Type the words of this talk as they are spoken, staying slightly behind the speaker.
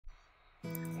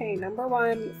Okay, number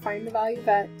one, find the value of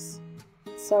x.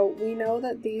 So we know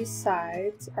that these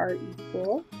sides are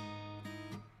equal.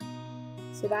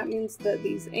 So that means that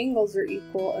these angles are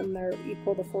equal and they're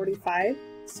equal to 45.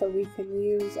 So we can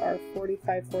use our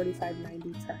 45, 45,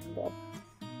 90 triangle.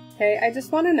 Okay, I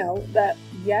just want to know that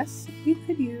yes, you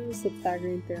could use the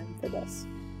Pythagorean theorem for this,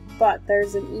 but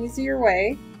there's an easier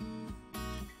way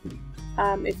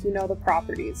if you know the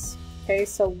properties. Okay,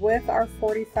 so with our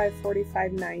 45,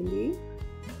 45, 90,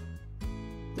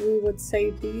 we would say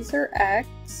these are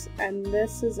x and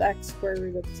this is x square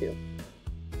root of 2.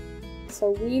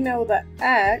 So we know that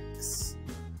x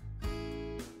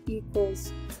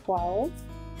equals 12.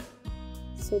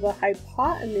 So the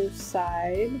hypotenuse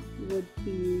side would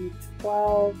be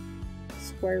 12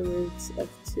 square roots of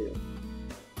 2,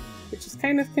 which is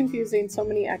kind of confusing, so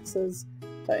many x's,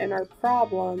 but in our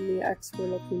problem, the x we're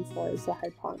looking for is the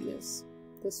hypotenuse.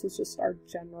 This was just our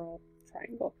general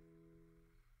triangle.